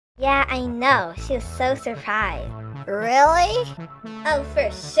Yeah, I know. She was so surprised. Really? Oh, for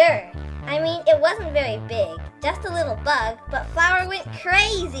sure. I mean, it wasn't very big, just a little bug, but Flower went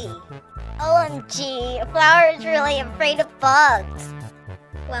crazy. OMG, Flower is really afraid of bugs.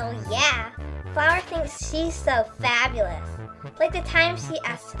 Well, yeah. Flower thinks she's so fabulous. Like the time she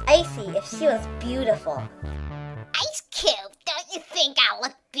asked Icy if she was beautiful. Ice Cube, don't you think I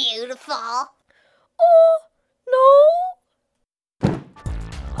look beautiful? Oh, no.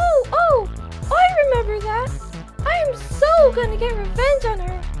 Oh, I remember that. I am so gonna get revenge on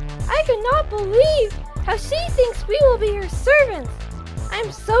her. I cannot believe how she thinks we will be her servants.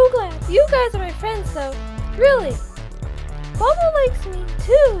 I'm so glad you guys are my friends though, really. Bubble likes me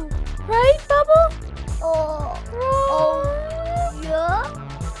too, right, Bubble? Yeah?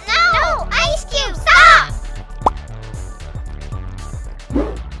 No! Ice Cube, stop!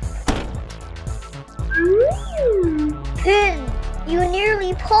 Pin, you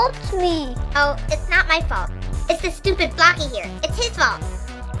nearly popped me. Oh, it's not my fault. It's the stupid Blocky here. It's his fault.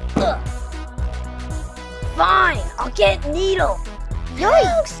 Ugh. Fine, I'll get Needle.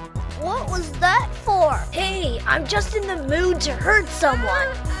 Yikes! What was that for? Hey, I'm just in the mood to hurt someone.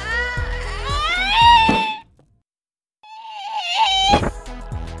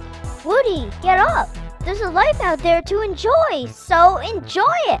 Woody, get up! There's a life out there to enjoy, so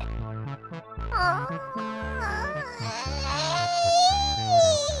enjoy it!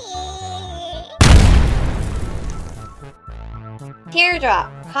 Teardrop,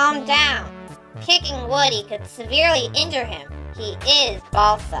 calm down. Kicking Woody could severely injure him. He is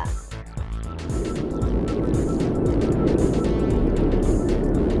Balsa.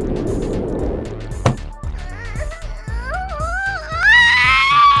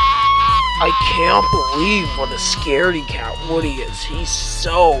 I can't believe what a scaredy cat Woody is. He's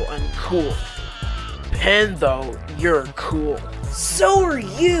so uncool. Pen, though, you're cool. So are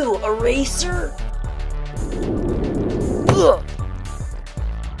you, Eraser. Ugh.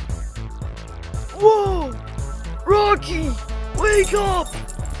 Whoa! Rocky! Wake up!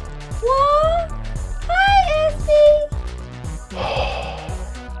 What? Hi, Esty.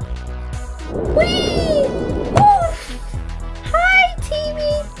 Whee! Oof! Hi,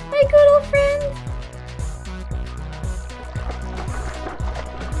 Timmy, my good old friend.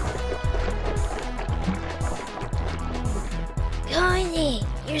 Connie,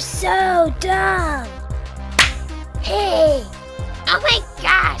 you're so dumb. Hey! Oh my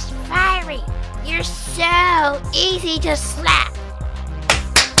gosh, Fiery! You're so easy to slap!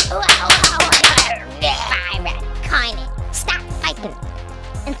 Fiery, Connie, stop fighting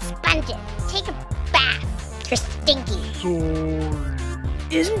and sponge it. Take a bath. You're stinky.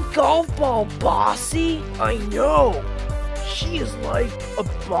 Sorry. Isn't Golf Ball bossy? I know. She is like a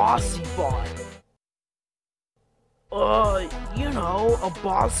bossy bot. A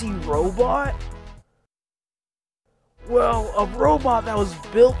bossy robot? Well, a robot that was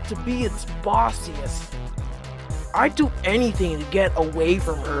built to be its bossiest. I'd do anything to get away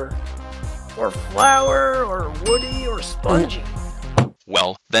from her. Or Flower, or Woody, or Spongy.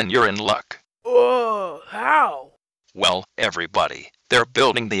 Well, then you're in luck. How? Well, everybody, they're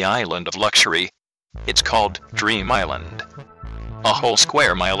building the island of luxury. It's called Dream Island. A whole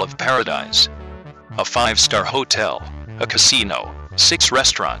square mile of paradise. A 5-star hotel, a casino, 6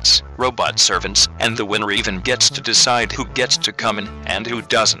 restaurants, robot servants, and the winner even gets to decide who gets to come in and who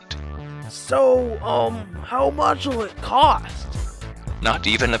doesn't. So, how much will it cost? Not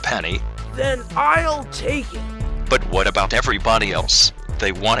even a penny. Then I'll take it. But what about everybody else?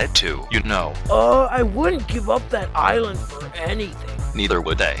 They wanted to, you know. I wouldn't give up that island for anything. Neither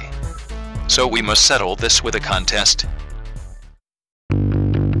would they. So we must settle this with a contest.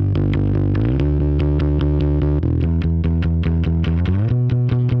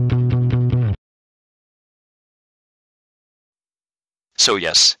 So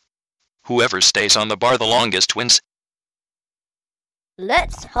yes, whoever stays on the bar the longest wins.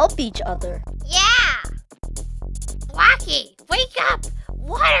 Let's help each other. Yeah! Blocky, wake up!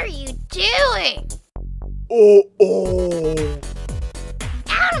 What are you doing?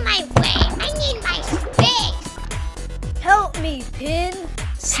 Out of my way! I need my space! Help me, Pin.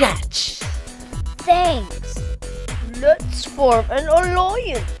 Snatch. Thanks. Let's form an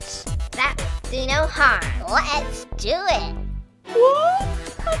alliance. That would do no harm. Let's do it! What?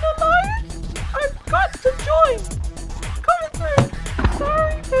 An alliance? I've got to join. Coming through.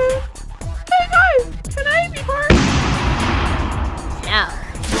 Sorry, Pin. Hey guys, can I be part? No.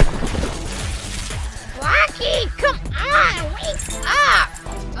 Blocky, come on, wake up!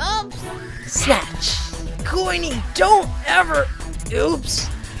 Oops. Snatch. Coiny, don't ever... Oops.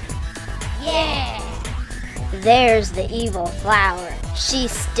 Yeah. There's the evil Flower.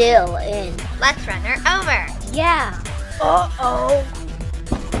 She's still in. Let's run her over. Yeah. Uh-oh.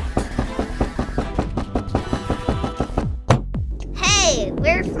 Hey,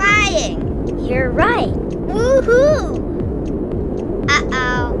 we're flying. You're right. Woohoo!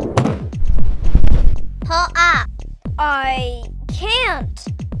 Uh-oh. Pull up. I can't.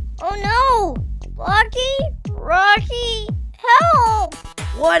 Oh no! Rocky, help!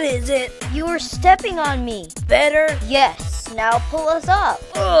 What is it? You were stepping on me. Better? Yes, now pull us up.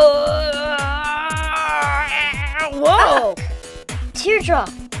 Whoa! Teardrop,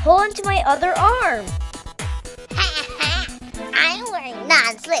 pull onto my other arm. I'm wearing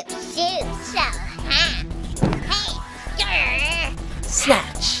non-slip shoes, so hey,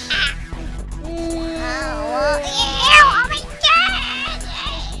 Snatch. oh my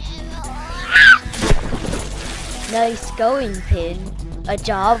Nice going, Pin. A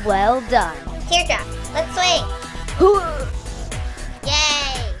job well done. god! Teardrop, let's swing.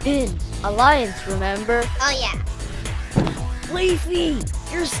 Yay! Pin, alliance, remember? Oh yeah. Leafy,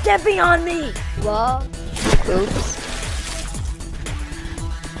 you're stepping on me. What? Oops.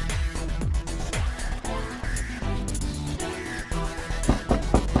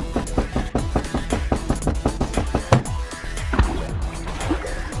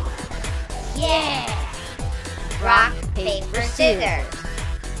 Yeah! Rock, paper, scissors.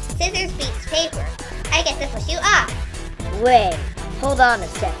 Scissors beats paper. I get to push you off. Wait, hold on a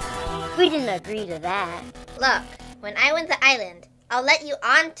sec. We didn't agree to that. Look, when I win the island, I'll let you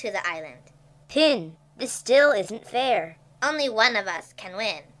onto the island. Pin, this still isn't fair. Only one of us can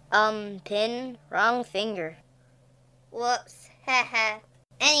win. Pin, wrong finger. Whoops. Haha.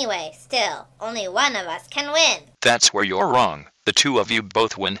 Anyway, still, only one of us can win. That's where you're wrong. The two of you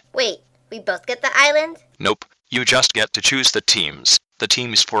both win. Wait, we both get the island? Nope. You just get to choose the teams. The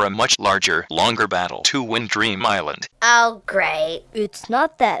teams for a much larger, longer battle to win Dream Island. Oh, great. It's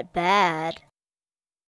not that bad.